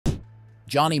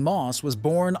Johnny Moss was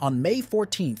born on May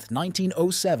 14,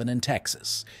 1907 in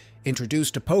Texas.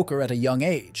 Introduced to poker at a young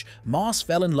age, Moss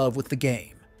fell in love with the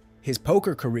game. His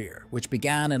poker career, which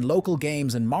began in local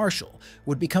games in Marshall,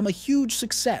 would become a huge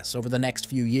success over the next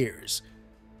few years.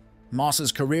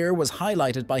 Moss's career was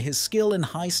highlighted by his skill in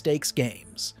high-stakes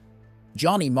games.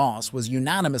 Johnny Moss was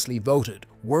unanimously voted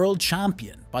world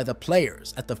champion by the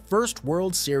players at the first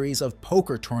World Series of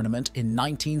Poker tournament in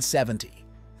 1970.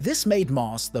 This made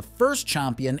Moss the first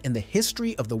champion in the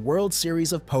history of the World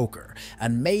Series of Poker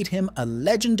and made him a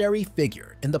legendary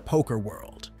figure in the poker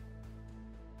world.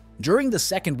 During the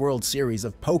Second World Series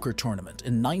of Poker tournament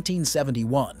in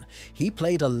 1971, he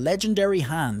played a legendary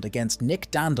hand against Nick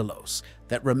Dandelos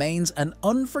that remains an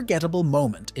unforgettable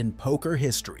moment in poker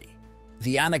history.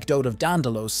 The anecdote of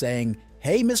Dandelos saying,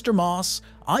 "Hey Mr. Moss,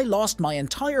 I lost my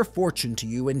entire fortune to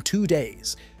you in 2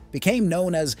 days," became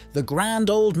known as the Grand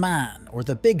Old Man or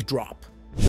the Big Drop.